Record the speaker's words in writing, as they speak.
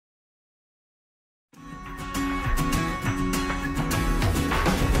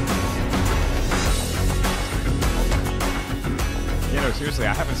Seriously,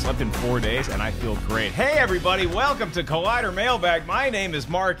 I haven't slept in 4 days, and I feel great. Hey, everybody. Welcome to Collider Mailbag. My name is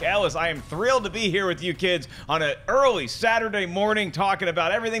Mark Ellis. I am thrilled to be here with you kids on an early Saturday morning talking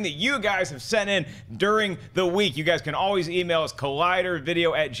about everything that you guys have sent in during the week. You guys can always email us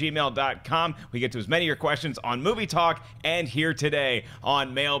collidervideo@gmail.com. We get to as many of your questions on Movie Talk and here today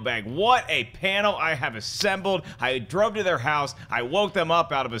on Mailbag. What a panel I have assembled. I drove to their house. I woke them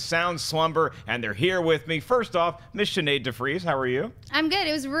up out of a sound slumber, and they're here with me. First off, Miss Sinead DeVries, how are you? I'm good.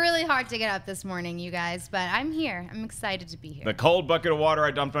 It was really hard to get up this morning, you guys, but I'm here. I'm excited to be here. The cold bucket of water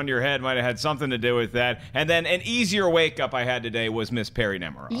I dumped on your head might have had something to do with that. And then an easier wake-up I had today was Miss Perri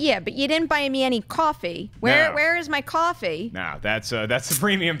Nemiroff. Yeah, but you didn't buy me any coffee. Where is my coffee? No, that's the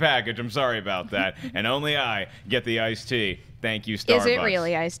premium package. I'm sorry about that. And only I get the iced tea. Thank you, Starbucks. Is it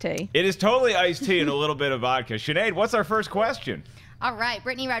really iced tea? It is totally iced tea and a little bit of vodka. Sinead, what's our first question? All right,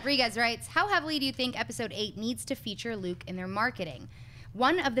 Brittany Rodriguez writes, how heavily do you think Episode 8 needs to feature Luke in their marketing?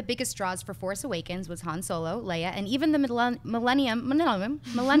 One of the biggest draws for Force Awakens was Han Solo, Leia, and even the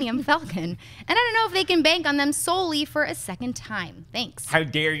Millennium Falcon. And I don't know if they can bank on them solely for a second time. Thanks. How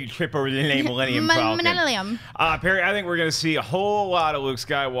dare you trip over the name Millennium Falcon? Perri, I think we're going to see a whole lot of Luke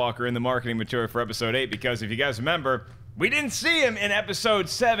Skywalker in the marketing material for Episode 8 because if you guys remember, we didn't see him in Episode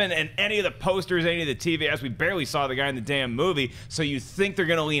 7 and any of the posters, any of the TV ads. We barely saw the guy in the damn movie. So you think they're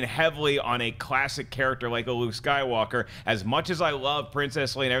going to lean heavily on a classic character like a Luke Skywalker. As much as I love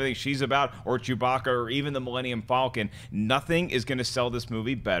Princess Leia and everything she's about, or Chewbacca, or even the Millennium Falcon, nothing is going to sell this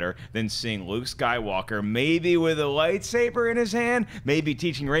movie better than seeing Luke Skywalker, maybe with a lightsaber in his hand, maybe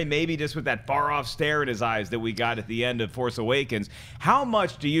teaching Rey, maybe just with that far-off stare in his eyes that we got at the end of Force Awakens. How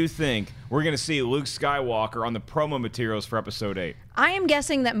much do you think we're going to see Luke Skywalker on the promo materials for Episode 8? I am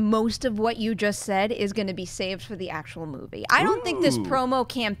guessing that most of what you just said is going to be saved for the actual movie. I don't think this promo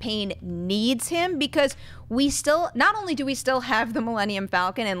campaign needs him because we still, not only do we still have the Millennium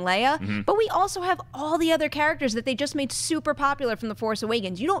Falcon and Leia, but we also have all the other characters that they just made super popular from The Force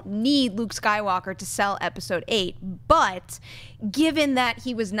Awakens. You don't need Luke Skywalker to sell Episode 8, but given that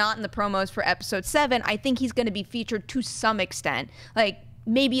he was not in the promos for Episode 7, I think he's going to be featured to some extent. Like,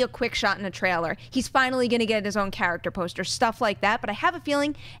 maybe a quick shot in a trailer. He's finally going to get his own character poster, stuff like that. But I have a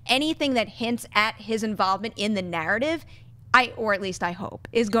feeling anything that hints at his involvement in the narrative, or at least I hope,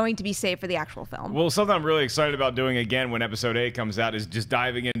 is going to be saved for the actual film. Well, something I'm really excited about doing again when Episode 8 comes out is just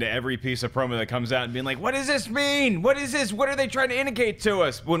diving into every piece of promo that comes out and being like, what does this mean? What is this? What are they trying to indicate to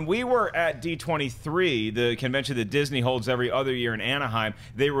us? When we were at D23, the convention that Disney holds every other year in Anaheim,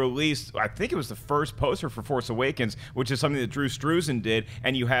 they released, I think it was the first poster for Force Awakens, which is something that Drew Struzan did,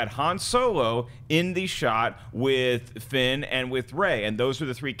 and you had Han Solo in the shot with Finn and with Rey, and those are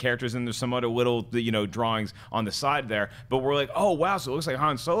the three characters, and there's some other little, drawings on the side there, but we're like, oh, wow, so it looks like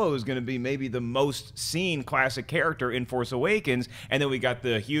Han Solo is going to be maybe the most seen classic character in Force Awakens. And then we got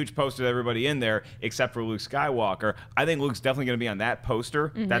the huge poster of everybody in there, except for Luke Skywalker. I think Luke's definitely going to be on that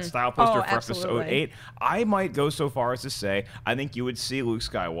poster, that style poster for Episode 8. I might go so far as to say I think you would see Luke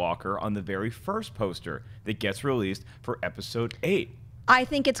Skywalker on the very first poster that gets released for Episode 8. I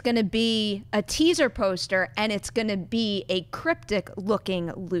think it's going to be a teaser poster, and it's going to be a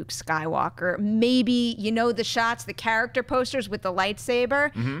cryptic-looking Luke Skywalker. Maybe, the shots, the character posters with the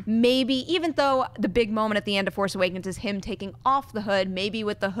lightsaber. Maybe, even though the big moment at the end of Force Awakens is him taking off the hood, maybe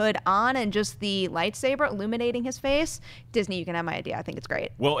with the hood on and just the lightsaber illuminating his face. Disney, you can have my idea. I think it's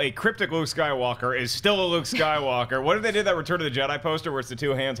great. Well, a cryptic Luke Skywalker is still a Luke Skywalker. What if they did that Return of the Jedi poster where it's the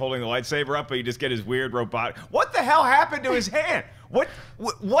two hands holding the lightsaber up, but you just get his weird robot? What the hell happened to his hand? What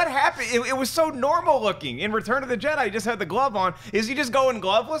happened? It was so normal looking. In Return of the Jedi, he just had the glove on. Is he just going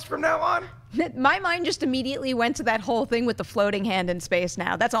gloveless from now on? My mind just immediately went to that whole thing with the floating hand in space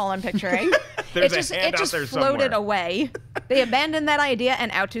now. That's all I'm picturing. It just floated away. They abandoned that idea,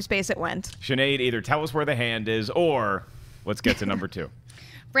 and out to space it went. Sinead, either tell us where the hand is, or let's get to number 2.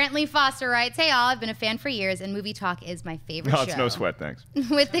 Brantley Foster writes, hey all, I've been a fan for years and Movie Talk is my favorite show. It's no sweat, thanks.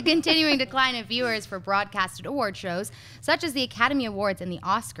 With the continuing decline of viewers for broadcasted award shows, such as the Academy Awards and the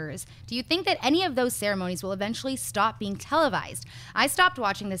Oscars, do you think that any of those ceremonies will eventually stop being televised? I stopped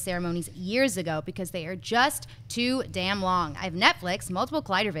watching the ceremonies years ago because they are just too damn long. I have Netflix, multiple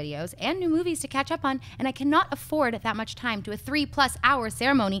Collider videos, and new movies to catch up on, and I cannot afford that much time to a 3+ hour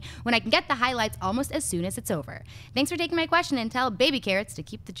ceremony when I can get the highlights almost as soon as it's over. Thanks for taking my question, and tell Baby Carrots to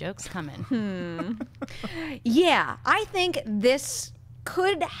keep the jokes coming. Yeah, I think this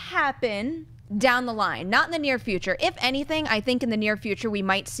could happen down the line, not in the near future. If anything, I think in the near future we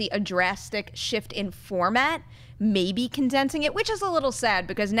might see a drastic shift in format, maybe condensing it, which is a little sad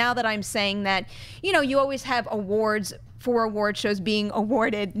because now that I'm saying that, you always have awards for award shows being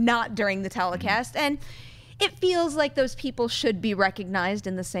awarded not during the telecast, and it feels like those people should be recognized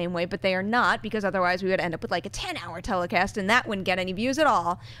in the same way, but they are not, because otherwise we would end up with like a 10-hour telecast and that wouldn't get any views at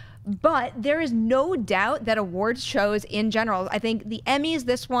all. But there is no doubt that awards shows in general, I think the Emmys,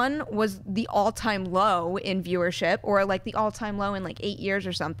 this one was the all-time low in viewership, or like the all-time low in like 8 years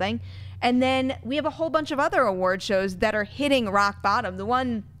or something. And then we have a whole bunch of other award shows that are hitting rock bottom. The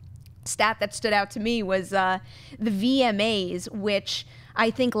one stat that stood out to me was the VMAs, which I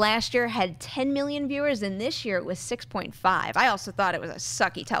think last year had 10 million viewers, and this year it was 6.5. I also thought it was a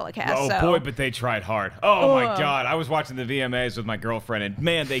sucky telecast. Oh, boy, but they tried hard. Oh, my God. I was watching the VMAs with my girlfriend, and,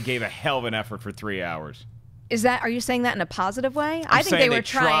 man, they gave a hell of an effort for 3 hours. Are you saying that in a positive way? I think they were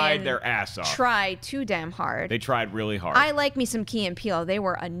tried their ass off. Try too damn hard. They tried really hard. I like me some Key and Peele. They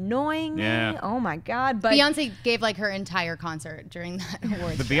were annoying. Yeah. Me. Oh my God. But Beyonce gave like her entire concert during that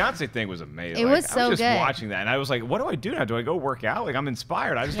awards. The Beyonce thing was amazing. It was so good. I was just watching that, and I was like, what do I do now? Do I go work out? Like, I'm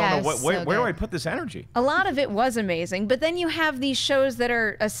inspired. I just don't know where do I put this energy? A lot of it was amazing, but then you have these shows that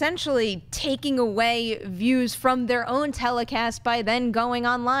are essentially taking away views from their own telecast by then going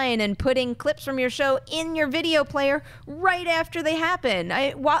online and putting clips from your show in your video player right after they happen.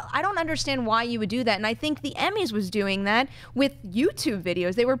 I don't understand why you would do that, and I think the Emmys was doing that with YouTube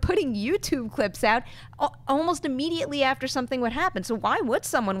videos. They were putting YouTube clips out almost immediately after something would happen. So why would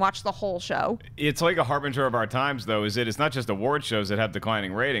someone watch the whole show? It's like a harbinger of our times, though, is it's not just award shows that have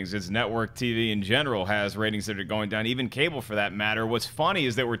declining ratings. It's network TV in general has ratings that are going down, even cable for that matter. What's funny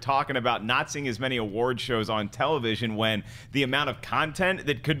is that we're talking about not seeing as many award shows on television when the amount of content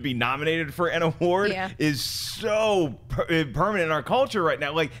that could be nominated for an award is so permanent in our culture right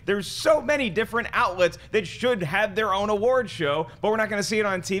now. Like, there's so many different outlets that should have their own award show, but we're not going to see it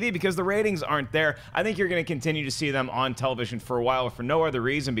on TV because the ratings aren't there. I think you're going to continue to see them on television for a while for no other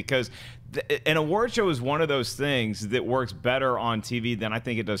reason, because an award show is one of those things that works better on TV than I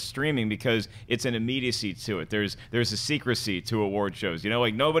think it does streaming, because it's an immediacy to it. There's a secrecy to award shows. You know,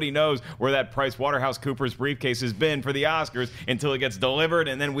 like, nobody knows where that PricewaterhouseCoopers briefcase has been for the Oscars until it gets delivered,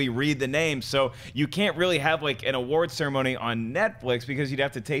 and then we read the name. So you can't really have like an award ceremony on Netflix because you'd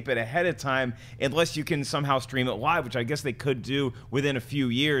have to tape it ahead of time, unless you can somehow stream it live, which I guess they could do within a few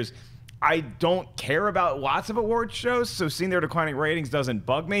years. I don't care about lots of award shows, so seeing their declining ratings doesn't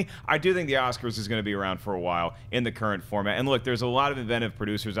bug me. I do think the Oscars is going to be around for a while in the current format. And look, there's a lot of inventive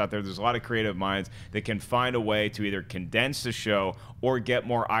producers out there. There's a lot of creative minds that can find a way to either condense the show or get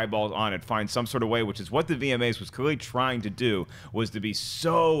more eyeballs on it, find some sort of way, which is what the VMAs was clearly trying to do, was to be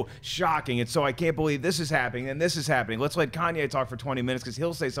so shocking. And so I can't believe this is happening and this is happening. Let's let Kanye talk for 20 minutes because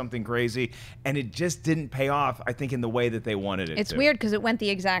he'll say something crazy. And it just didn't pay off, I think, in the way that they wanted it to. It's weird because it went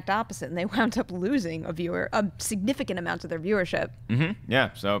the exact opposite, and they wound up losing a significant amount of their viewership. Yeah.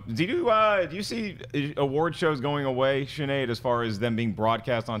 So do you see award shows going away, Sinead, as far as them being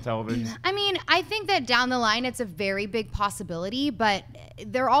broadcast on television? I mean, I think that down the line it's a very big possibility, but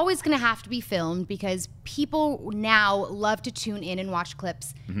they're always going to have to be filmed because people now love to tune in and watch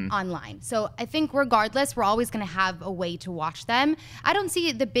clips online. So I think regardless, we're always going to have a way to watch them. I don't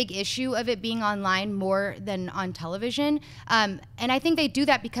see the big issue of it being online more than on television. And I think they do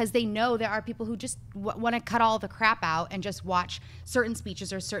that because they know there are people who just want to cut all the crap out and just watch certain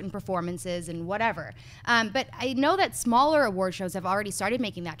speeches or certain performances and whatever. But I know that smaller award shows have already started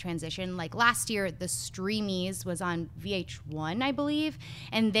making that transition. Like last year, the Streamies was on VH1, I believe.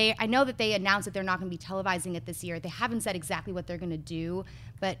 And I know that they announced that they're not going to be televising it this year. They haven't said exactly what they're going to do,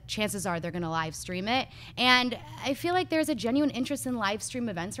 but chances are they're going to live stream it. And I feel like there's a genuine interest in live stream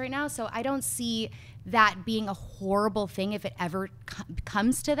events right now, so I don't see that being a horrible thing if it ever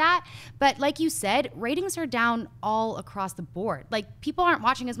comes to that. But like you said, ratings are down all across the board. Like, people aren't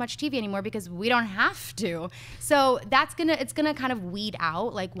watching as much TV anymore because we don't have to. So it's gonna kind of weed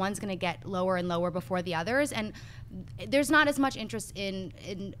out. Like, one's gonna get lower and lower before the others, and there's not as much interest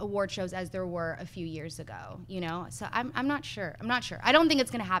in award shows as there were a few years ago, you know? So I'm not sure. I don't think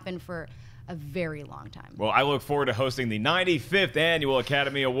it's gonna happen for a very long time. Well, I look forward to hosting the 95th Annual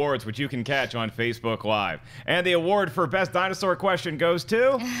Academy Awards, which you can catch on Facebook Live. And the award for Best Dinosaur Question goes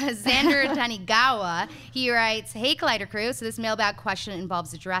to... Xander Tanigawa. He writes, "Hey, Collider Crew, so this mailbag question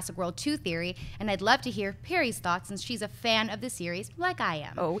involves the Jurassic World 2 theory, and I'd love to hear Perri's thoughts since she's a fan of the series, like I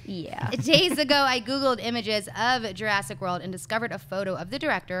am. Oh, yeah. Days ago, I Googled images of Jurassic World and discovered a photo of the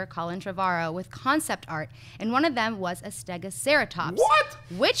director, Colin Trevorrow, with concept art, and one of them was a Stegoceratops. What?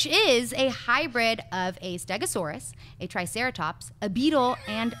 Which is a hybrid of a Stegosaurus, a Triceratops, a beetle,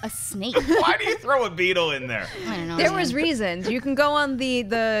 and a snake." Why do you throw a beetle in there? I don't know. There was reasons. You can go on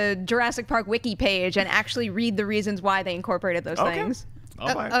the Jurassic Park wiki page and actually read the reasons why they incorporated those things.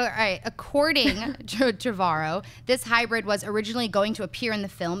 All right. According to Trevorrow, this hybrid was originally going to appear in the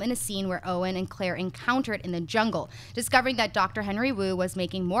film in a scene where Owen and Claire encounter it in the jungle, discovering that Dr. Henry Wu was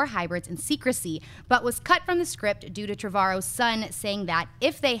making more hybrids in secrecy, but was cut from the script due to Trevorrow's son saying that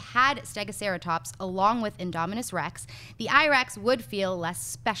if they had Stegoceratops along with Indominus Rex, the I-Rex would feel less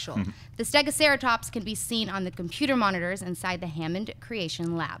special. The Stegoceratops can be seen on the computer monitors inside the Hammond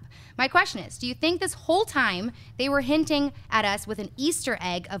Creation Lab. My question is, do you think this whole time they were hinting at us with an Easter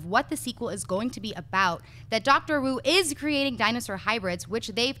egg of what the sequel is going to be about, that Dr. Wu is creating dinosaur hybrids, which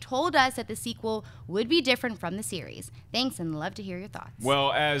they've told us that the sequel would be different from the series? Thanks, and love to hear your thoughts.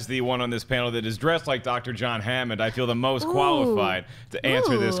 Well, as the one on this panel that is dressed like Dr. John Hammond, I feel the most qualified to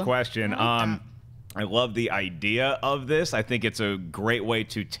answer this question. I love the idea of this. I think it's a great way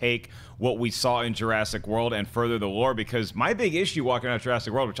to take what we saw in Jurassic World and further the lore, because my big issue walking out of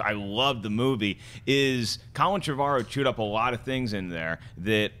Jurassic World, which I loved the movie, is Colin Trevorrow chewed up a lot of things in there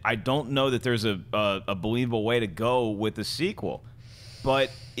that I don't know that there's a believable way to go with the sequel.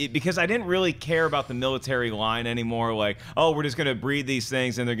 But because I didn't really care about the military line anymore, like, oh, we're just going to breed these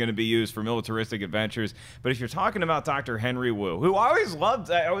things and they're going to be used for militaristic adventures. But if you're talking about Dr. Henry Wu, who I always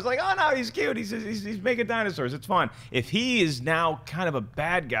loved, I was like, oh, no, he's cute. He's making dinosaurs. It's fun. If he is now kind of a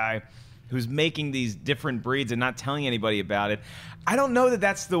bad guy who's making these different breeds and not telling anybody about it, I don't know that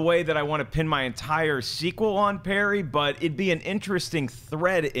that's the way that I want to pin my entire sequel on, Perry, but it'd be an interesting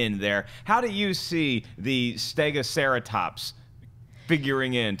thread in there. How do you see the Stegoceratops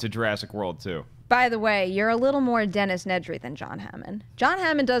figuring into Jurassic World 2? By the way, you're a little more Dennis Nedry than John Hammond. John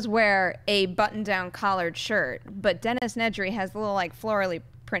Hammond does wear a button-down collared shirt, but Dennis Nedry has the little, like, florally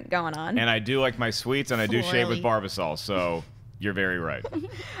print going on. And I do like my sweets, and I do shave with Barbasol, so you're very right.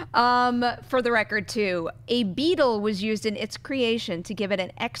 For the record, too, a beetle was used in its creation to give it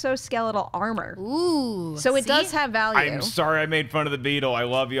an exoskeletal armor. Ooh. So it does have value. I'm sorry I made fun of the beetle. I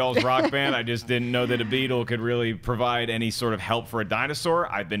love y'all's rock band. I just didn't know that a beetle could really provide any sort of help for a dinosaur.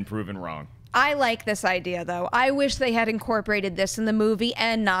 I've been proven wrong. I like this idea, though. I wish they had incorporated this in the movie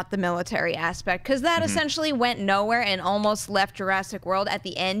and not the military aspect, because that essentially went nowhere and almost left Jurassic World at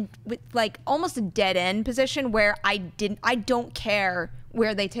the end with, like, almost a dead-end position where I don't care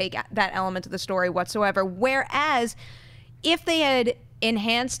where they take that element of the story whatsoever. Whereas, if they had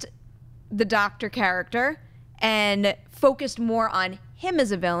enhanced the Doctor character and focused more on him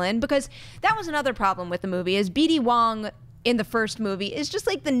as a villain, because that was another problem with the movie, is B.D. Wong in the first movie is just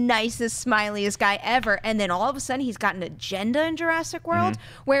like the nicest, smiliest guy ever, and then all of a sudden he's got an agenda in Jurassic World.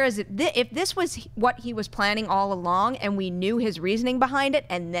 Whereas if this was what he was planning all along and we knew his reasoning behind it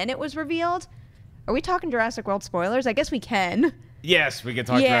and then it was revealed, are we talking Jurassic World spoilers? I guess we can. Yes, we can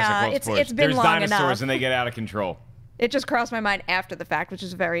talk Jurassic World spoilers. It's been long enough. There's dinosaurs and they get out of control. It just crossed my mind after the fact, which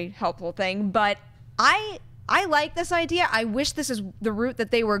is a very helpful thing, but I like this idea. I wish this is the route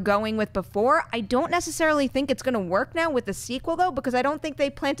that they were going with before. I don't necessarily think it's going to work now with the sequel, though, because I don't think they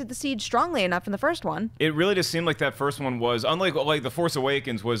planted the seed strongly enough in the first one. It really just seemed like that first one was, unlike like The Force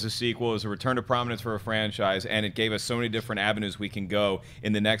Awakens was a sequel, it was a return to prominence for a franchise, and it gave us so many different avenues we can go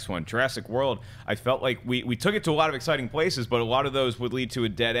in the next one. Jurassic World, I felt like we took it to a lot of exciting places, but a lot of those would lead to a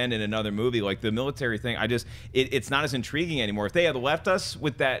dead end in another movie. Like the military thing, it's not as intriguing anymore. If they had left us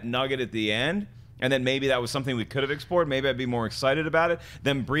with that nugget at the end, and then maybe that was something we could have explored, maybe I'd be more excited about it.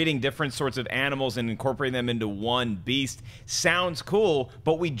 Them breeding different sorts of animals and incorporating them into one beast sounds cool,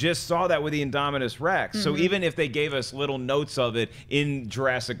 but we just saw that with the Indominus Rex. So even if they gave us little notes of it in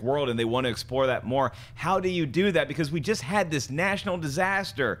Jurassic World and they want to explore that more, how do you do that? Because we just had this national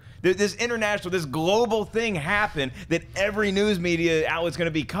disaster, this international, this global thing happen that every news media outlet's going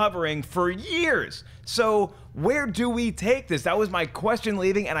to be covering for years. So where do we take this? That was my question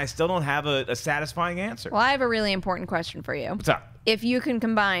leaving, and I still don't have a satisfying answer. Well, I have a really important question for you. What's up? If you can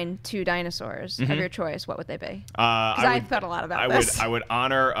combine two dinosaurs of your choice, what would they be? Because I've thought a lot about this. I would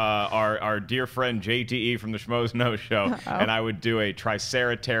honor our dear friend JTE from the Schmoes No Show, and I would do a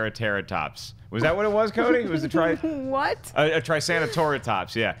Triceratops. Was that what it was, Cody? It was a What? A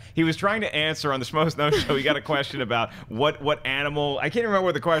Triceratops, yeah. He was trying to answer on the Schmoes No Show. He got a question about what animal. I can't remember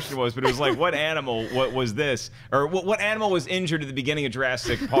what the question was, but it was like, what animal? What was this? Or what animal was injured at the beginning of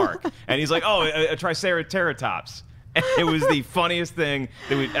Jurassic Park? And he's like, oh, a Triceratops. And it was the funniest thing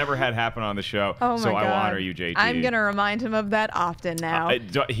that we've ever had happen on the show. Oh my so God. I will honor you, JT. I'm going to remind him of that often now.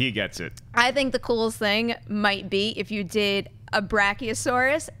 He gets it. I think the coolest thing might be if you did a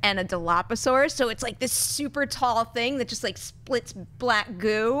Brachiosaurus and a Dilophosaurus. So it's like this super tall thing that just like splits black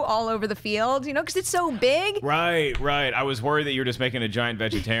goo all over the field, you know, because it's so big. Right. I was worried that you were just making a giant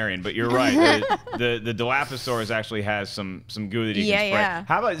vegetarian, but you're right. The Dilophosaurus actually has some goo that you can spray. Yeah.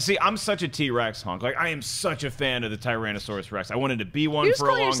 How about, see, I'm such a T-Rex hunk. Like, I am such a fan of the Tyrannosaurus Rex. I wanted to be one for a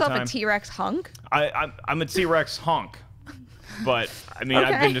long time. You just call yourself a T-Rex hunk? I'm a T-Rex hunk. But, I mean,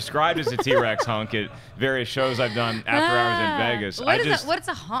 I've been described as a T-Rex hunk at various shows I've done after hours in Vegas. What's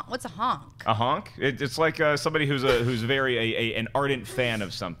a honk? What's a honk? A honk? It's like somebody who's very an ardent fan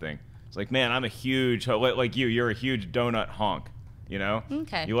of something. It's like, man, I'm a huge, like you're a huge donut honk. You know?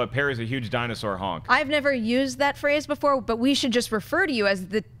 Okay. You let Perri's a huge dinosaur honk. I've never used that phrase before, but we should just refer to you as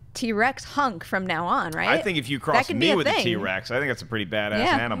the T-Rex hunk from now on, right? I think if you cross me with a T-Rex, I think that's a pretty badass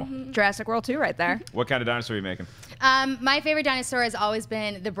animal. Jurassic World 2 right there. What kind of dinosaur are you making? My favorite dinosaur has always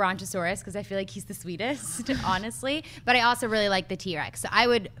been the Brontosaurus because I feel like he's the sweetest, honestly. But I also really like the T-Rex. So I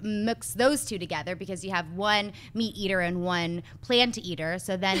would mix those two together because you have one meat eater and one plant eater.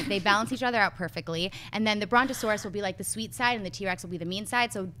 So then they balance each other out perfectly. And then the Brontosaurus will be like the sweet side and the T-Rex will be the mean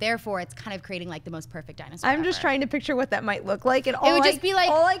side. So therefore, it's kind of creating like the most perfect dinosaur I'm just trying to picture what that might look like. And it would just be like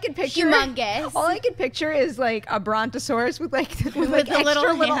all I could picture, humongous. All I could picture is like a Brontosaurus with extra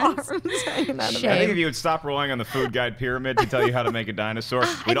little arms hanging out of it. I think if you would stop relying on the food guide pyramid to tell you how to make a dinosaur,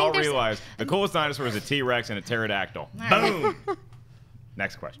 we'd all realize the coolest dinosaur is a T-Rex and a pterodactyl. Boom!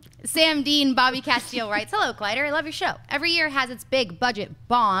 Next question. Sam Dean, Bobby Castile writes, hello, Collider. I love your show. Every year has its big budget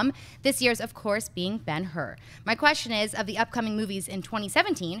bomb. This year's, of course, being Ben-Hur. My question is, of the upcoming movies in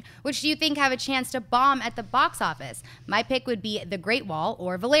 2017, which do you think have a chance to bomb at the box office? My pick would be The Great Wall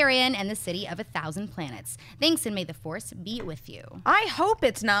or Valerian and the City of 1,000 Planets. Thanks, and may the Force be with you. I hope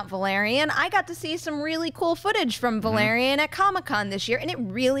it's not Valerian. I got to see some really cool footage from Valerian at Comic-Con this year, and it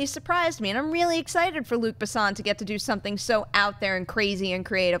really surprised me. And I'm really excited for Luc Besson to get to do something so out there and crazy and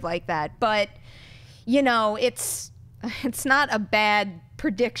creative like that. But, you know, it's not a bad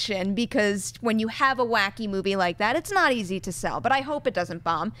prediction because when you have a wacky movie like that, it's not easy to sell. But I hope it doesn't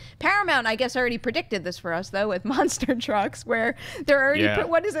bomb. Paramount, I guess, already predicted this for us, though, with Monster Trucks, where they're already,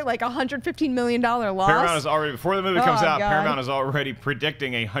 what is it, like $115 million loss? Paramount is already, before the movie comes out, Paramount is already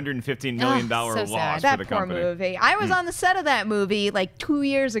predicting a $115 million loss for the company. That poor movie. I was on the set of that movie like 2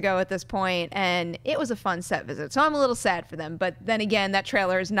 years ago at this point, and it was a fun set visit. So I'm a little sad for them. But then again, that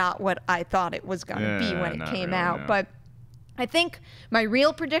trailer is not what I thought it was going to be when it came out. No. But I think my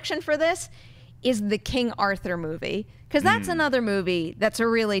real prediction for this is the King Arthur movie, because that's another movie that's a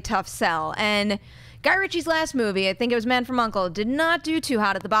really tough sell. And Guy Ritchie's last movie, I think it was Man from U.N.C.L.E., did not do too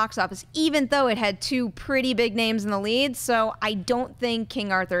hot at the box office, even though it had two pretty big names in the lead. So I don't think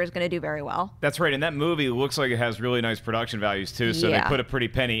King Arthur is going to do very well. That's right. And that movie looks like it has really nice production values, too. So they put a pretty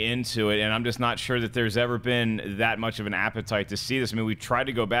penny into it. And I'm just not sure that there's ever been that much of an appetite to see this. I mean, we tried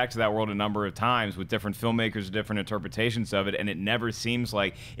to go back to that world a number of times with different filmmakers, different interpretations of it. And it never seems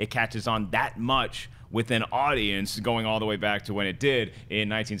like it catches on that much with an audience, going all the way back to when it did in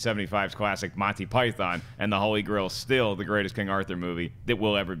 1975's classic Monty Python, and the Holy Grail still the greatest King Arthur movie that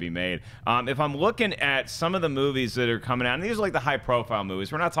will ever be made. If I'm looking at some of the movies that are coming out, and these are like the high-profile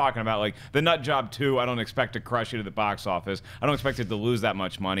movies, we're not talking about like The Nut Job 2. I don't expect to crush it at the box office. I don't expect it to lose that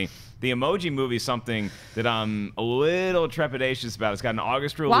much money. The Emoji Movie is something that I'm a little trepidatious about. It's got an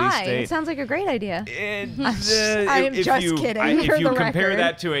August release date. It sounds like a great idea. I'm just kidding. If you compare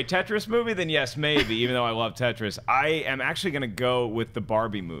that to a Tetris movie, then yes, maybe. Even though I love Tetris, I am actually going to go with the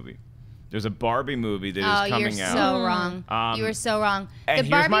Barbie movie. There's a Barbie movie that is coming out. Oh, you're so wrong. You are so wrong. The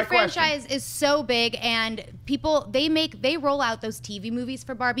Barbie franchise is so big, and people, they roll out those TV movies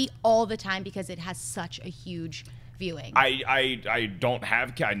for Barbie all the time because it has such a huge viewing. I don't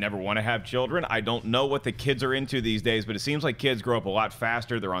have, I never want to have children. I don't know what the kids are into these days, but it seems like kids grow up a lot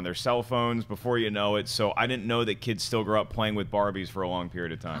faster. They're on their cell phones before you know it. So I didn't know that kids still grow up playing with Barbies for a long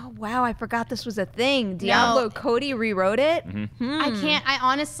period of time. Oh, wow. I forgot this was a thing. Diablo Cody rewrote it. I can't, I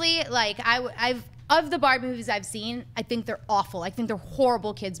honestly, like, of the Barbie movies I've seen, I think they're awful. I think they're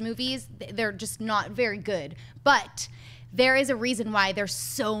horrible kids movies. They're just not very good. But there is a reason why there's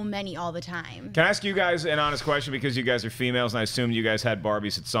so many all the time. Can I ask you guys an honest question, because you guys are females, and I assume you guys had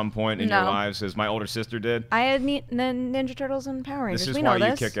Barbies at some point in your lives, as my older sister did? I had Ninja Turtles and Power Rangers. This is why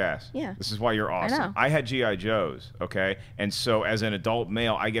you kick ass. Yeah. This is why you're awesome. I had G.I. Joes, okay? And so as an adult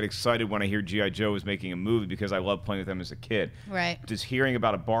male, I get excited when I hear G.I. Joe is making a movie because I love playing with them as a kid. Right. Does hearing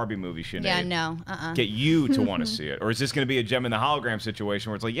about a Barbie movie, Sinead, get you to want to see it? Or is this going to be a Gem in the Hologram situation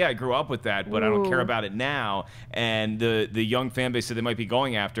where it's like, yeah, I grew up with that, but I don't care about it now, and the young fan base that they might be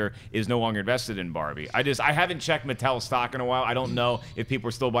going after is no longer invested in Barbie. I haven't checked Mattel stock in a while. I don't know if people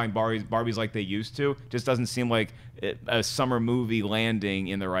are still buying Barbies like they used to. Just doesn't seem like a summer movie landing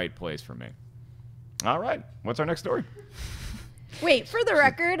in the right place for me. All right, what's our next story? Wait, for the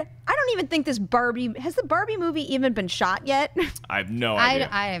record, I don't even think has the Barbie movie even been shot yet? I have no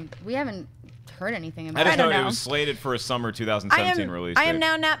idea. We haven't heard anything about I just it. know it was slated for a summer 2017 release date. I am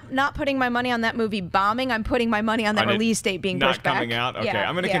now not putting my money on that movie bombing. I'm putting my money on that release date being pushed back. Not coming out? Okay, yeah,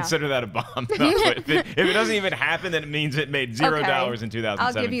 I'm going to consider that a bomb. If it doesn't even happen, then it means it made $0 in 2017.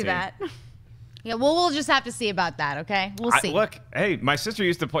 I'll give you that. Yeah, well, we'll just have to see about that, okay? We'll see. Look, hey, my sister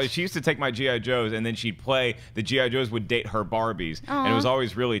used to play. She used to take my G.I. Joes, and then she'd play. The G.I. Joes would date her Barbies. Aww. And it was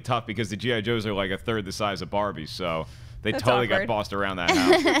always really tough because the G.I. Joes are like a third the size of Barbies, so they totally got bossed around that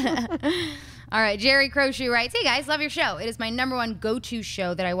house. All right, Jerry Croshoe writes, "Hey guys, love your show. It is my #1 go-to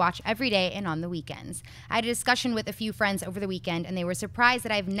show that I watch every day and on the weekends. I had a discussion with a few friends over the weekend, and they were surprised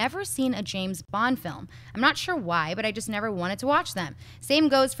that I've never seen a James Bond film. I'm not sure why, but I just never wanted to watch them. Same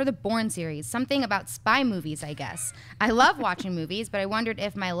goes for the Bourne series. Something about spy movies, I guess. I love watching movies, but I wondered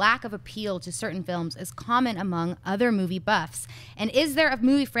if my lack of appeal to certain films is common among other movie buffs. And is there a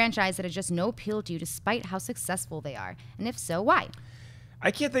movie franchise that has just no appeal to you despite how successful they are? And if so, why?" I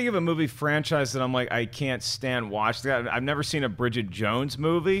can't think of a movie franchise that I'm like, I can't stand watching. I've never seen a Bridget Jones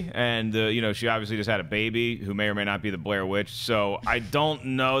movie, and she obviously just had a baby who may or may not be the Blair Witch, so I don't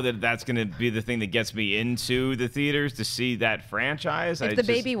know that that's going to be the thing that gets me into the theaters to see that franchise. If the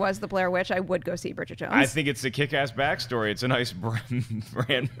baby was the Blair Witch, I would go see Bridget Jones. I think it's a kick-ass backstory. It's a nice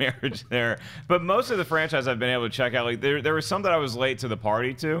brand marriage there. But most of the franchise I've been able to check out, like there were some that I was late to the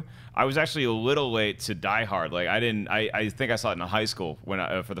party to. I was actually a little late to Die Hard. Like I think I saw it in high school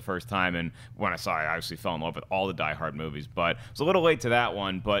for the first time, and when I saw it, I obviously fell in love with all the Die Hard movies. But I was a little late to that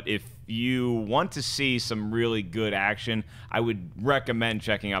one. But if you want to see some really good action, I would recommend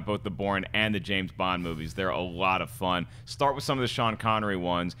checking out both the Bourne and the James Bond movies. They're a lot of fun. Start with some of the Sean Connery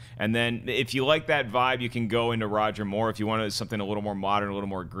ones, and then if you like that vibe, you can go into Roger Moore. If you want something a little more modern, a little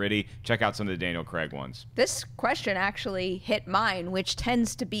more gritty, check out some of the Daniel Craig ones. This question actually hit mine, which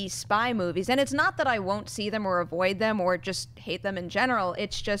tends to be spy movies. And it's not that I won't see them or avoid them or just hate them in general.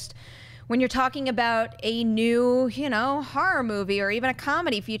 It's just when you're talking about a new, horror movie or even a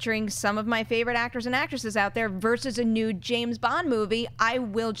comedy featuring some of my favorite actors and actresses out there versus a new James Bond movie, I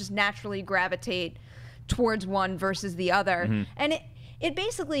will just naturally gravitate towards one versus the other. Mm-hmm. And it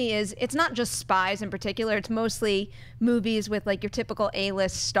basically is, it's not just spies in particular, it's mostly movies with like your typical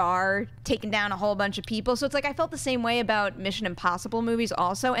A-list star taking down a whole bunch of people. So it's like I felt the same way about Mission Impossible movies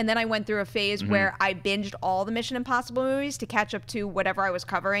also, and then I went through a phase where I binged all the Mission Impossible movies to catch up to whatever I was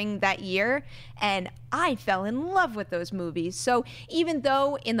covering that year, and I fell in love with those movies. So even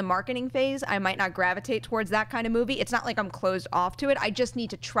though in the marketing phase I might not gravitate towards that kind of movie, it's not like I'm closed off to it. I just need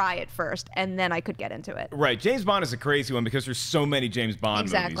to try it first, and then I could get into it. Right. James Bond is a crazy one because there's so many James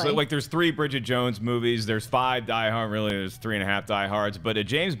Bond movies. Like there's 3 Bridget Jones movies, there's 5 Die Hard, really there's 3.5 Die Hards, but a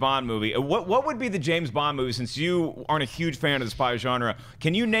James Bond movie, what would be the James Bond movie, since you aren't a huge fan of the spy genre,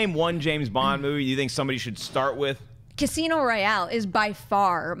 can you name one James Bond movie you think somebody should start with? Casino Royale is by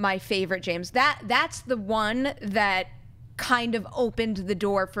far my favorite James. That's the one that kind of opened the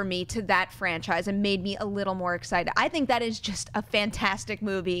door for me to that franchise and made me a little more excited. I think that is just a fantastic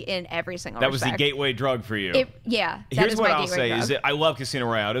movie in every single respect. That was the gateway drug for you. Here's what I'll say is that I love Casino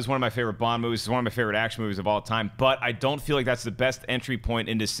Royale. It is one of my favorite Bond movies. It's one of my favorite action movies of all time, but I don't feel like that's the best entry point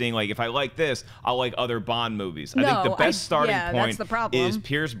into seeing, like, if I like this, I'll like other Bond movies. I think the best starting point is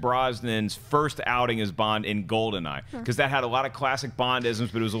Pierce Brosnan's first outing as Bond in GoldenEye, because that had a lot of classic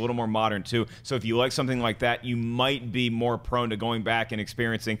Bondisms, but it was a little more modern too. So if you like something like that, you might be more prone to going back and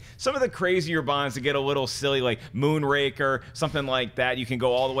experiencing some of the crazier Bonds that get a little silly, like Moonraker, something like that. You can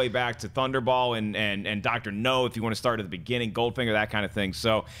go all the way back to Thunderball and Dr. No if you want to start at the beginning, Goldfinger, that kind of thing.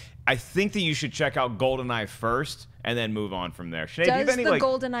 So I think that you should check out GoldenEye first and then move on from there. Sinead, does the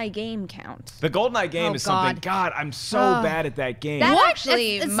GoldenEye game count? The GoldenEye game is something, God, I'm so bad at that game. That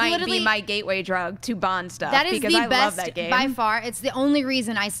actually might be my gateway drug to Bond stuff. That is because I love that game. By far. It's the only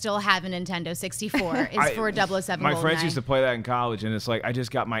reason I still have a Nintendo 64 is for 007 My GoldenEye. friends used to play that in college, and it's like, I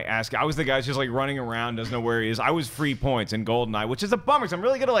just got my ass. I was the guy who's just like running around, doesn't know where he is. I was free points in GoldenEye, which is a bummer because I'm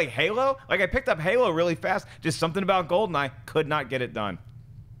really good at like Halo. Like I picked up Halo really fast. Just something about GoldenEye, could not get it done.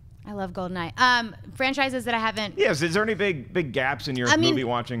 I love GoldenEye. Franchises that I haven't. Yes. Is there any big gaps in your movie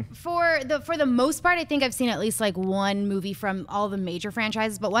watching? For the most part, I think I've seen at least like one movie from all the major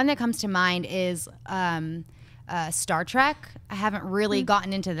franchises. But one that comes to mind is Star Trek. I haven't really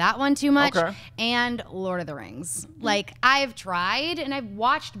gotten into that one too much. Okay. And Lord of the Rings. Like, I've tried and I've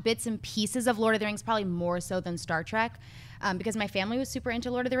watched bits and pieces of Lord of the Rings, probably more so than Star Trek, because my family was super into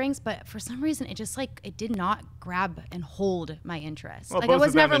Lord of the Rings. But for some reason, it just it did not grab and hold my interest. Well, like, both it was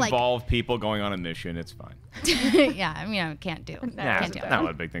of them never involve people going on a mission. It's fine. yeah, I mean, I can't do. Can't do. Not a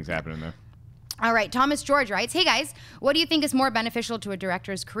lot of big things happening there. All right, Thomas George writes, hey guys, what do you think is more beneficial to a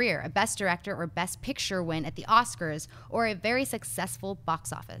director's career, a Best Director or Best Picture win at the Oscars, or a very successful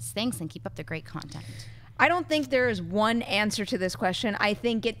box office? Thanks, and keep up the great content. I don't think there is one answer to this question. I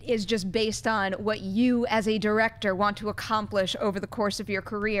think it is just based on what you as a director want to accomplish over the course of your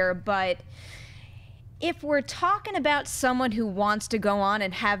career. But if we're talking about someone who wants to go on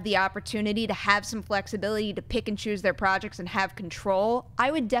and have the opportunity to have some flexibility to pick and choose their projects and have control,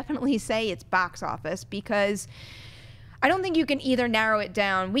 I would definitely say it's box office, because I don't think you can either narrow it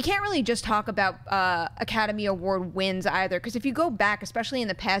down. We can't really just talk about Academy Award wins either, because if you go back, especially in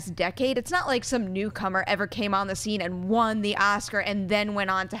the past decade, it's not like some newcomer ever came on the scene and won the Oscar and then went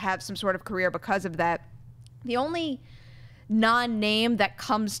on to have some sort of career because of that. The only non-name that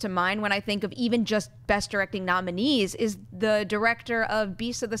comes to mind when I think of even just Best Directing nominees is the director of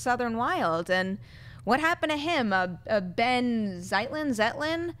Beasts of the Southern Wild. And what happened to him? Ben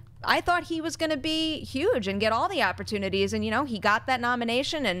Zeitlin? I thought he was going to be huge and get all the opportunities, and he got that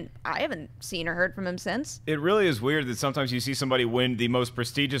nomination, and I haven't seen or heard from him since. It really is weird that sometimes you see somebody win the most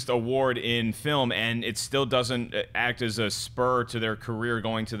prestigious award in film and it still doesn't act as a spur to their career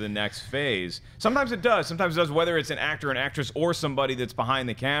going to the next phase. Sometimes it does. Sometimes it does, whether it's an actor, an actress, or somebody that's behind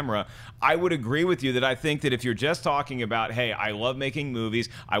the camera. I would agree with you that I think that if you're just talking about, hey, I love making movies,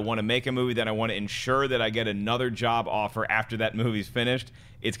 I want to make a movie, that I want to ensure that I get another job offer after that movie's finished,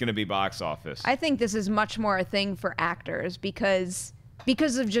 it's going to be box office. I think this is much more a thing for actors because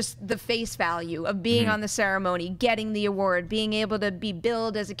of just the face value of being on the ceremony, getting the award, being able to be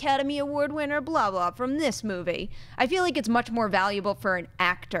billed as Academy Award winner, blah, blah, from this movie. I feel like it's much more valuable for an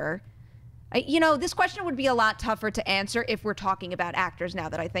actor. This question would be a lot tougher to answer if we're talking about actors now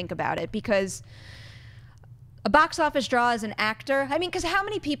that I think about it, because a box office draw as an actor, because how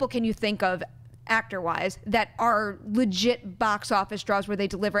many people can you think of actor-wise that are legit box office draws where they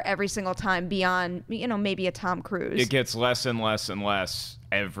deliver every single time beyond, maybe a Tom Cruise? It gets less and less and less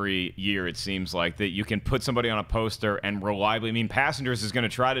every year, it seems like, that you can put somebody on a poster and reliably, Passengers is going to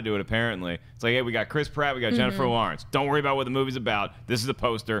try to do it, apparently. It's like, hey, we got Chris Pratt, we got Jennifer Lawrence. Don't worry about what the movie's about. This is the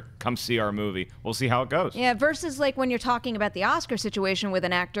poster. Come see our movie. We'll see how it goes. Yeah, versus like when you're talking about the Oscar situation with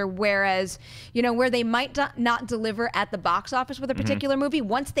an actor, whereas, where they might not deliver at the box office with a particular movie,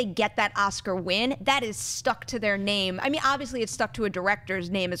 once they get that Oscar win, that is stuck to their name. Obviously it's stuck to a director's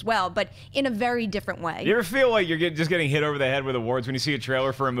name as well, but in a very different way. You ever feel like you're just getting hit over the head with awards when you see a trailer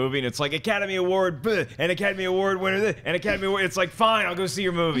for a movie and it's like Academy Award, and Academy Award winner, and Academy Award? It's like, fine, I'll go see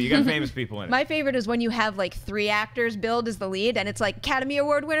your movie. You got famous people in it. My favorite is when you have like 3 actors billed as the lead, and it's like Academy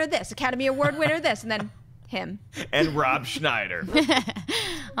Award winner this, Academy Award winner this, and then him. And Rob Schneider.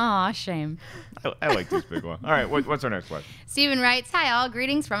 Aw, shame. I like these big ones. All right, what's our next question? Stephen writes, hi all,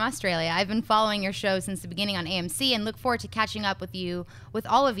 greetings from Australia. I've been following your show since the beginning on AMC and look forward to catching up with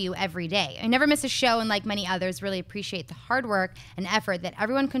all of you every day. I never miss a show, and like many others, really appreciate the hard work and effort that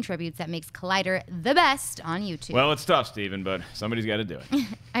everyone contributes that makes Collider the best on YouTube. Well, it's tough, Stephen, but somebody's got to do it.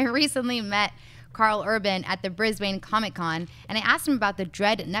 I recently met Carl Urban at the Brisbane Comic Con, and I asked him about the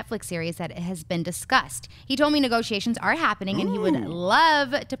Dredd Netflix series that has been discussed. He told me negotiations are happening and he would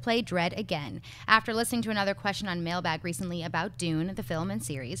love to play Dredd again. After listening to another question on Mailbag recently about Dune, the film and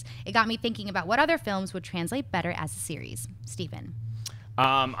series, it got me thinking about what other films would translate better as a series. Stephen.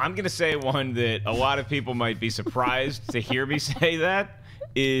 I'm going to say one that a lot of people might be surprised to hear me say that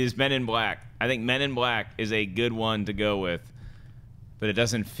is Men in Black. I think Men in Black is a good one to go with, but it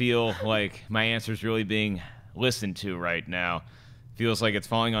doesn't feel like my answer is really being listened to right now. Feels like it's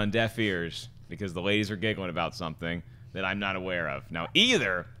falling on deaf ears because the ladies are giggling about something that I'm not aware of. Now,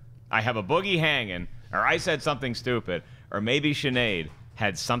 either I have a boogie hanging, or I said something stupid, or maybe Sinead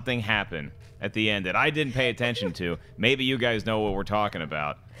had something happen at the end that I didn't pay attention to. Maybe you guys know what we're talking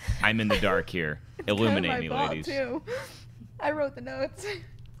about. I'm in the dark here. Illuminate me, ladies. Too. I wrote the notes.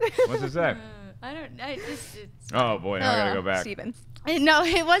 What's it say? It's Oh, boy, now I got to go back. Steven. No,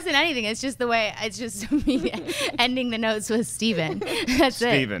 it wasn't anything. It's just the way, it's just me ending the notes with Steven. That's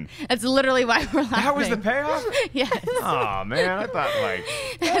Steven. it. That's literally why we're laughing. That was the payoff? Yes. Oh, man, I thought,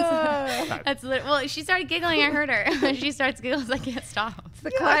 like... Well, she started giggling. I heard her. She starts giggling. I can't stop.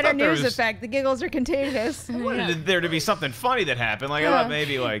 The Collider there news was- effect. The giggles are contagious. I wanted there to be something funny that happened. Like, I thought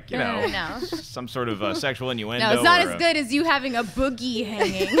maybe, like, you know, No. some sort of sexual innuendo. No, it's not or as good as you having a boogie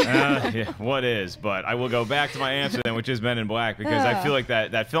hanging. Yeah, what is? But I will go back to my answer then, which is Men in Black, because I feel like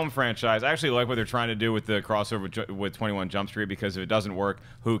that film franchise, I actually like what they're trying to do with the crossover with 21 Jump Street, because if it doesn't work,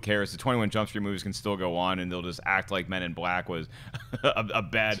 who cares? The 21 Jump Street movies can still go on, and they'll just act like Men in Black was a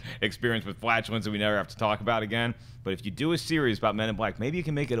bad experience with flatulence that we never have to talk about again. But if you do a series about Men in Black, maybe you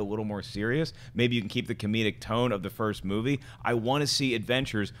can make it a little more serious. Maybe you can keep the comedic tone of the first movie. I want to see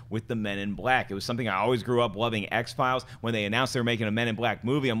adventures with the Men in Black. It was something I always grew up loving. X-Files, when they announced they were making a Men in Black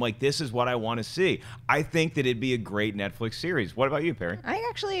movie, I'm like, this is what I want to see. I think that it'd be a great Netflix series. What about you, Perri? I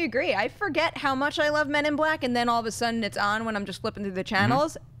actually agree. I forget how much I love Men in Black, and then all of a sudden it's on when I'm just flipping through the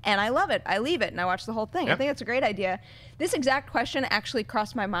channels, and I love it. I leave it, and I watch the whole thing. Yep. I think that's a great idea. This exact question actually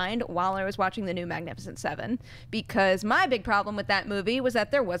crossed my mind while I was watching the new Magnificent Seven, because my big problem with that movie was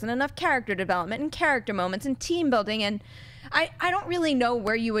that there wasn't enough character development and character moments and team building, and I don't really know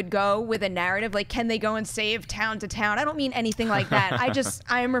where you would go with a narrative. Like, can they go and save town to town? I don't mean anything like that.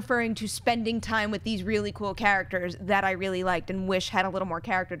 I am referring to spending time with these really cool characters that I really liked and wish had a little more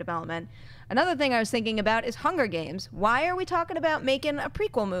character development. Another thing I was thinking about is Hunger Games. Why are we talking about making a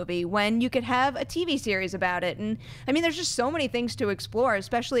prequel movie when you could have a TV series about it? And I mean, there's just so many things to explore,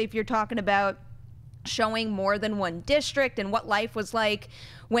 especially if you're talking about showing more than one district and what life was like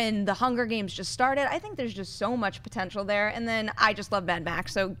when the Hunger Games just started. I think there's just so much potential there. And then I just love Mad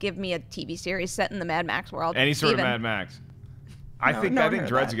Max, so give me a TV series set in the Mad Max world. Any sort of Mad Max. I think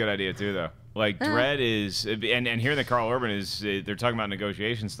Dredd's a good idea too, though. Like, Dredd is, and hearing that Carl Urban is, they're talking about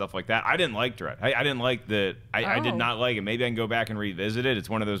negotiations, stuff like that. I didn't like Dredd. I didn't like I did not like it. Maybe I can go back and revisit it. It's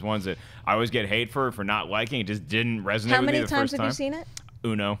one of those ones that I always get hate for not liking. It just didn't resonate with me the first time. How many times have you seen it?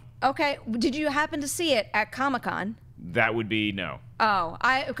 Uno. Okay. Did you happen to see it at Comic-Con? That would be no. Oh,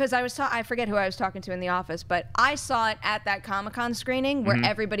 because I forget who I was talking to in the office, but I saw it at that Comic-Con screening where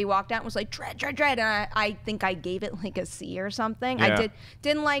everybody walked out and was like, Dredd, Dredd, Dredd, and I think I gave it like a C or something. Yeah. I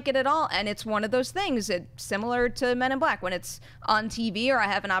didn't like it at all, and it's one of those things. It's similar to Men in Black. When it's on TV or I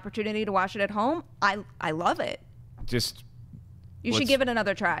have an opportunity to watch it at home, I love it. You should give it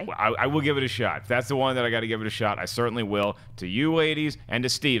another try. I will give it a shot. If that's the one that I got to give it a shot, I certainly will. To you ladies and to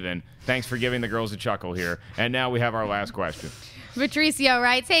Steven, thanks for giving the girls a chuckle here. And now we have our last question. Patricio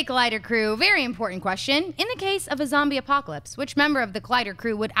writes, hey, Collider crew, very important question. In the case of a zombie apocalypse, which member of the Collider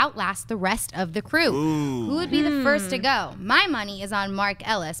crew would outlast the rest of the crew? Ooh. Who would be the first to go? My money is on Mark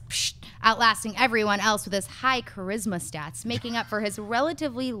Ellis, outlasting everyone else with his high charisma stats, making up for his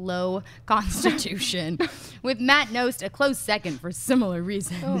relatively low constitution. With Matt Nost a close second for similar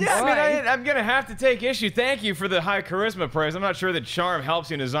reasons. Yeah, I mean, I'm going to have to take issue. Thank you for the high charisma praise. I'm not sure that charm helps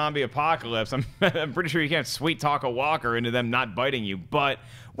you in a zombie apocalypse. I'm pretty sure you can't sweet talk a walker into them not biting you. But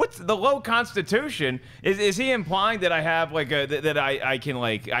what's the low constitution? Is he implying that I have like that I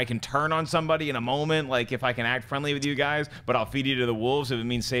can turn on somebody in a moment, like if I can act friendly with you guys, but I'll feed you to the wolves if it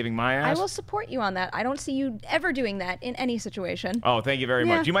means saving my ass? I will support you on that. I don't see you ever doing that in any situation. Oh, thank you very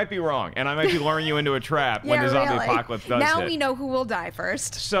much. You might be wrong, and I might be luring you into a trap when the zombie apocalypse does Now hit. we know who will die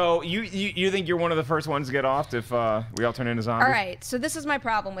first. So you think you're one of the first ones to get off if we all turn into zombies? All right, so this is my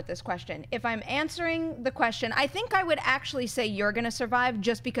problem with this question. If I'm answering the question, I think I would actually say you're going to survive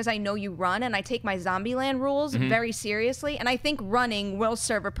just because I know you run and I take my Zombieland rules very seriously, and I think running will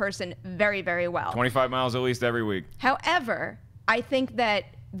serve a person very, very well. 25 miles at least every week. However, I think that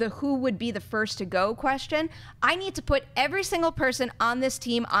the who would be the first to go question, I need to put every single person on this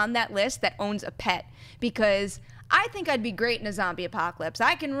team on that list that owns a pet, because I think I'd be great in a zombie apocalypse.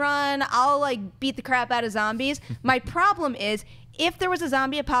 I can run, I'll like beat the crap out of zombies. My problem is, if there was a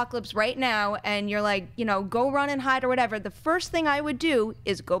zombie apocalypse right now and you're like, you know, go run and hide or whatever, the first thing I would do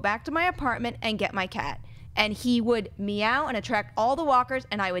is go back to my apartment and get my cat. And he would meow and attract all the walkers,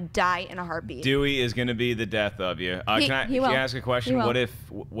 and I would die in a heartbeat. Dewey is going to be the death of you. Can I ask a question?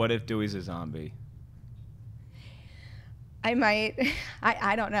 What if Dewey's a zombie? I might.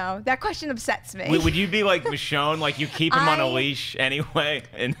 I don't know. That question upsets me. Would you be like Michonne, like you keep him on a leash anyway,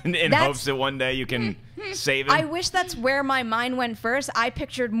 in hopes that one day you can save him? I wish that's where my mind went first. I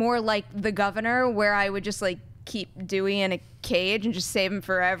pictured more like the Governor, where I would just like keep Dewey in a cage and just save him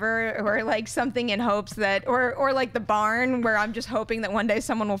forever, or like something in hopes that, or like the Barn, where I'm just hoping that one day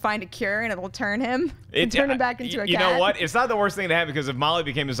someone will find a cure and it'll turn him and turn him back into a cat. You know what? It's not the worst thing to happen, because if Molly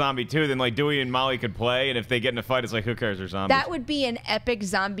became a zombie too, then like Dewey and Molly could play, and if they get in a fight, it's like, who cares? They're zombies. That would be an epic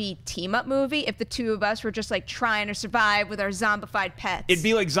zombie team-up movie if the two of us were just like trying to survive with our zombified pets. It'd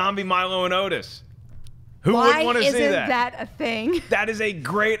be like zombie Milo and Otis. Who wouldn't want to see isn't that? that a thing? That is a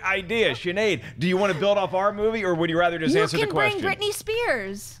great idea. Sinead, do you want to build off our movie, or would you rather just answer the question? You can bring Britney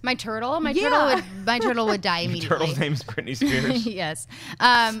Spears. My turtle? My Yeah. turtle would die Your immediately. turtle's name's Britney Spears. Yes.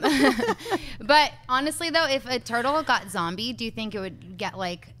 But honestly, though, if a turtle got zombie, do you think it would get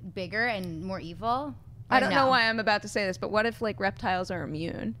like bigger and more evil? I Or don't no? know why I'm about to say this, but what if like reptiles are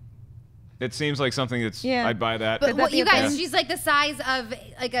immune? It seems like something that's. Yeah. I'd buy that. But Could that what, be you a guys, thing? she's like the size of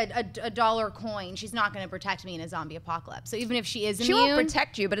like a dollar coin. She's not going to protect me in a zombie apocalypse. So even if she is She immune, won't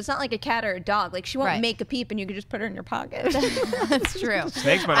protect you, but it's not like a cat or a dog. Like she won't Right. make a peep and you can just put her in your pocket. that's true.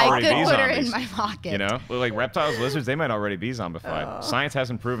 Snakes might I already could be put her zombies. in my pocket. You know, like reptiles, lizards, they might already be zombified. Science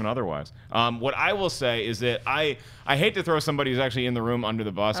hasn't proven otherwise. What I will say is that I hate to throw somebody who's actually in the room under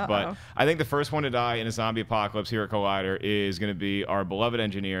the bus, but I think the first one to die in a zombie apocalypse here at Collider is going to be our beloved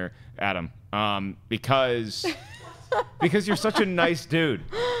engineer, Adam. Because you're such a nice dude.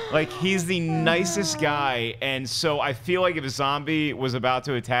 Like, he's the nicest guy, and so I feel like if a zombie was about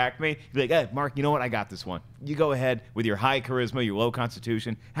to attack me, he'd be like, hey, Mark, you know what? I got this one. You go ahead with your high charisma, your low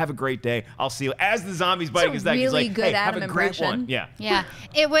constitution. Have a great day. I'll see you. As the zombie's biting his neck, he's really like, good hey, have Adam a great impression. one. Yeah.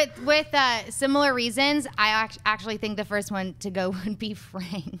 Yeah, with similar reasons, I actually think the first one to go would be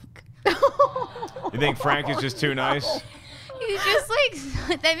Frank. You think Frank is just too nice? He's just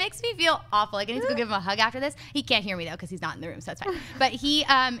like, that makes me feel awful. Like, I need to go give him a hug after this. He can't hear me though because he's not in the room, so it's fine. But he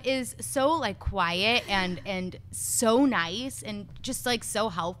is so like quiet and so nice and just like so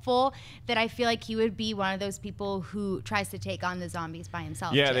helpful that I feel like he would be one of those people who tries to take on the zombies by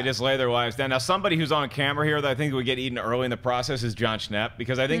himself. Yeah, too. they just lay their lives down. Now, somebody who's on camera here that I think would get eaten early in the process is John Schnepp,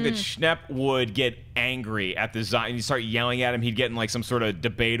 because I think that Schnepp would get angry at the zombie. You start yelling at him, he'd get in like some sort of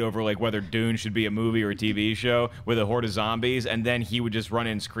debate over like whether Dune should be a movie or a TV show with a horde of zombies, and then he would just run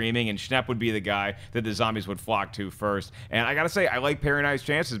in screaming, and Schnepp would be the guy that the zombies would flock to first. And I gotta say, I like Perri and I's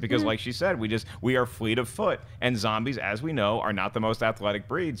chances because, like she said, we are fleet of foot, and zombies, as we know, are not the most athletic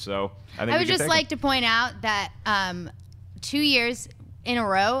breed. So I think I would just like to point out that 2 years in a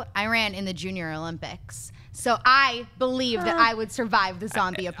row, I ran in the Junior Olympics. So I believe that I would survive the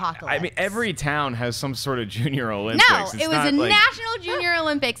zombie apocalypse. I mean, every town has some sort of Junior Olympics. No, It's it was not a like- National Junior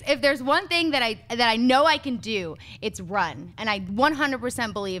Olympics. If there's one thing that I know I can do, it's run. And I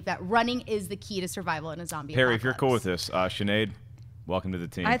 100% believe that running is the key to survival in a zombie Perri, apocalypse. if you're cool with this, Sinead, welcome to the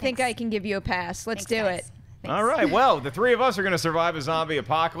team. I think I can give you a pass. Let's do guys. it. Thanks. All right, well, the three of us are going to survive a zombie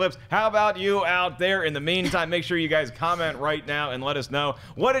apocalypse. How about you out there? In the meantime, make sure you guys comment right now and let us know,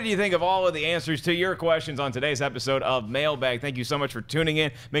 what did you think of all of the answers to your questions on today's episode of Mailbag? Thank you so much for tuning in.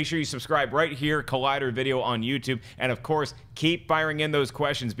 Make sure you subscribe right here, Collider Video on YouTube. And of course, keep firing in those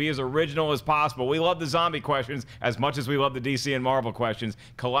questions. Be as original as possible. We love the zombie questions as much as we love the DC and Marvel questions.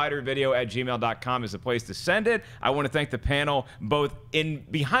 collidervideo@gmail.com is the place to send it. I want to thank the panel, both in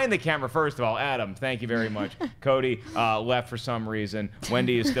behind the camera, first of all. Adam, thank you very much. Cody left for some reason.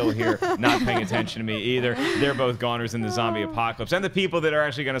 Wendy is still here, not paying attention to me either. They're both goners in the zombie apocalypse. And the people that are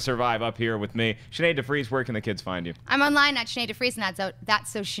actually going to survive up here with me. Sinead DeVries, where can the kids find you? I'm online at Sinead DeVries, and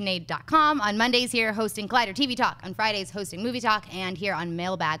that's so Sinead.com. On Mondays here, hosting Collider TV Talk. On Fridays, hosting Movie Talk. And here on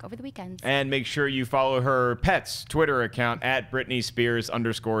Mailbag over the weekends. And make sure you follow her pet's Twitter account at Britney Spears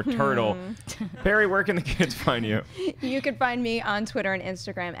 _turtle. Perri, where can the kids find you? You can find me on Twitter and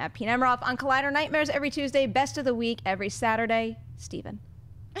Instagram at Nemiroff, on Collider Nightmares every Tuesday, Best of the Week every Saturday. Steven.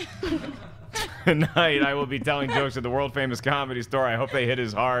 Tonight, I will be telling jokes at the world-famous Comedy Store. I hope they hit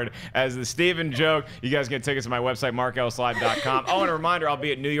as hard as the Steven joke. You guys get tickets at my website, markellislive.com. Oh, and a reminder, I'll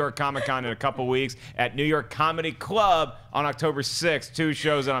be at New York Comic Con in a couple weeks at New York Comedy Club on October 6th. 2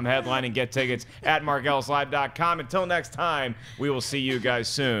 shows that I'm headlining. Get tickets at markellislive.com. Until next time, we will see you guys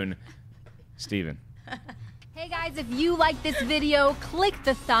soon. Steven. Hey guys, if you like this video, click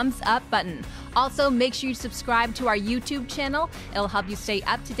the thumbs up button. Also, make sure you subscribe to our YouTube channel. It'll help you stay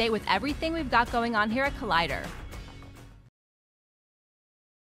up to date with everything we've got going on here at Collider.